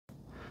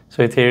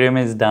So Ethereum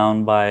is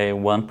down by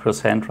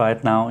 1%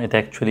 right now. It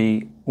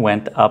actually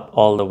went up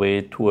all the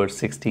way towards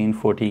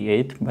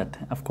 1648, but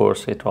of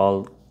course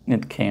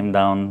it came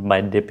down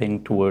by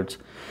dipping towards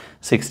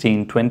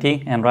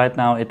 1620, and right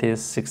now it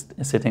is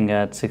sitting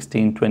at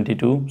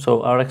 1622.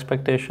 So our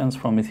expectations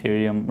from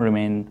Ethereum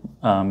remain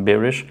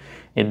bearish.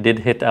 It did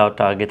hit our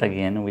target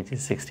again, which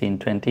is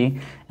 1620,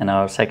 and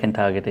our second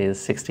target is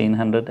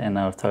 1600, and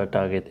our third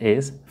target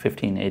is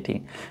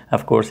 1580.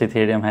 Of course,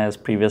 Ethereum has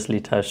previously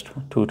touched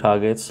two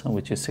targets,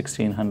 which is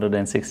 1600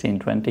 and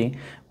 1620,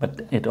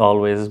 but it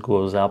always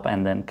goes up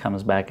and then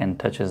comes back and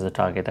touches the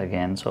target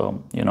again.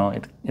 So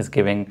it is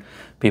giving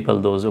people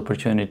those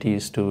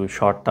opportunities to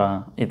short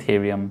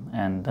Ethereum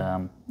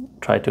and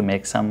try to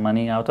make some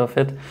money out of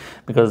it,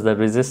 because the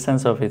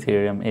resistance of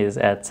Ethereum is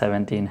at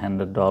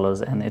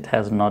 $1,700 and it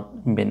has not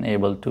been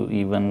able to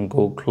even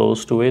go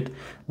close to it.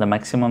 The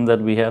maximum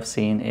that we have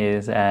seen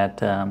is at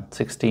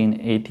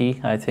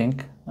 1680, I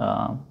think,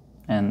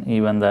 and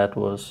even that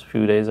was a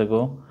few days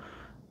ago.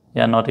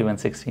 Yeah, not even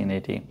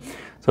 1680.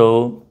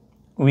 So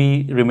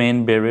we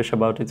remain bearish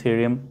about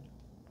Ethereum.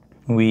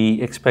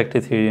 We expect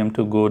Ethereum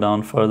to go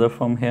down further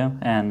from here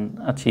and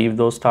achieve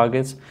those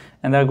targets,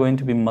 and there are going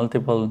to be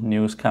multiple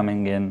news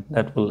coming in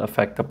that will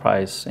affect the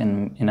price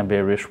in a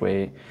bearish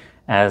way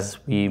as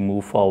we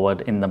move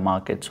forward in the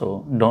market.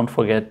 So don't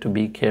forget to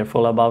be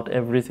careful about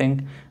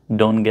everything.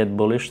 Don't get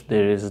bullish.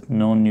 There is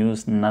no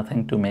news,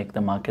 nothing to make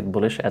the market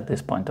bullish at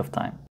this point of time.